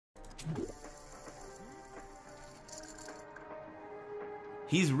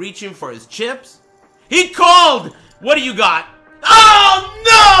He's reaching for his chips. He called! What do you got? Oh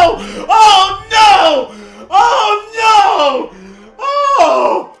no! Oh no! Oh no!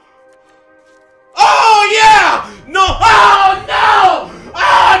 Oh! Oh yeah! No! Oh no! Oh,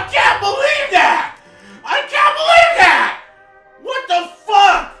 I can't believe that! I can't believe that! What the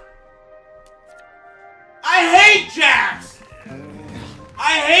fuck? I hate Jax!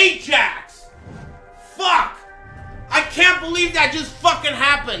 I hate Jax! Fuck! I can't believe that just fucking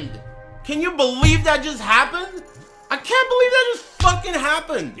happened! Can you believe that just happened? I can't believe that just fucking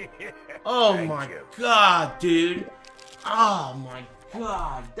happened! Oh my god, dude. Oh my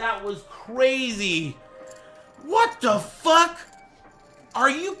god, that was crazy. What the fuck? Are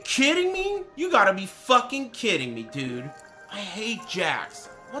you kidding me? You gotta be fucking kidding me, dude. I hate Jax.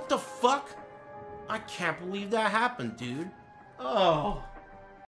 What the fuck? I can't believe that happened, dude. Oh.